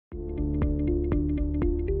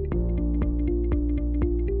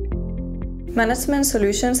Management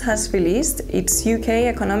Solutions has released its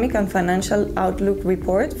UK Economic and Financial Outlook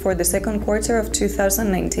report for the second quarter of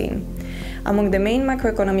 2019. Among the main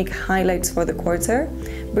macroeconomic highlights for the quarter,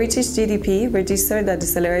 British GDP registered a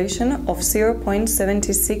deceleration of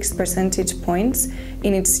 0.76 percentage points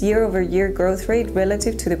in its year-over-year growth rate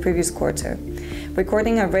relative to the previous quarter,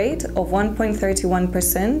 recording a rate of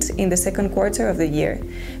 1.31% in the second quarter of the year,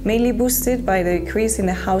 mainly boosted by the decrease in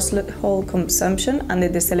the household consumption and the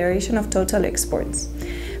deceleration of total exports.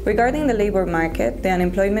 Regarding the labor market, the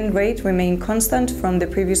unemployment rate remained constant from the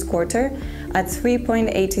previous quarter at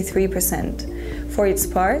 3.83%. For its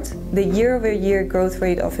part, the year-over-year growth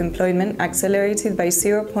rate of employment accelerated by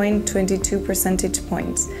 0.22 percentage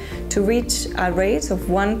points to reach a rate of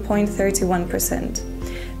 1.31%.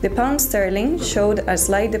 The pound sterling showed a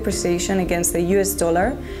slight depreciation against the US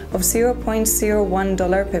dollar of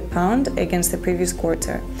 $0.01 per pound against the previous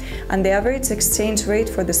quarter, and the average exchange rate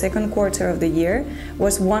for the second quarter of the year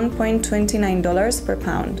was $1.29 per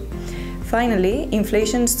pound. Finally,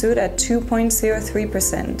 inflation stood at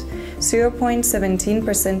 2.03%, 0.17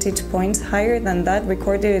 percentage points higher than that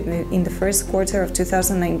recorded in the first quarter of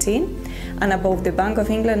 2019 and above the Bank of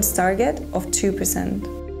England's target of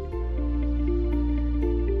 2%.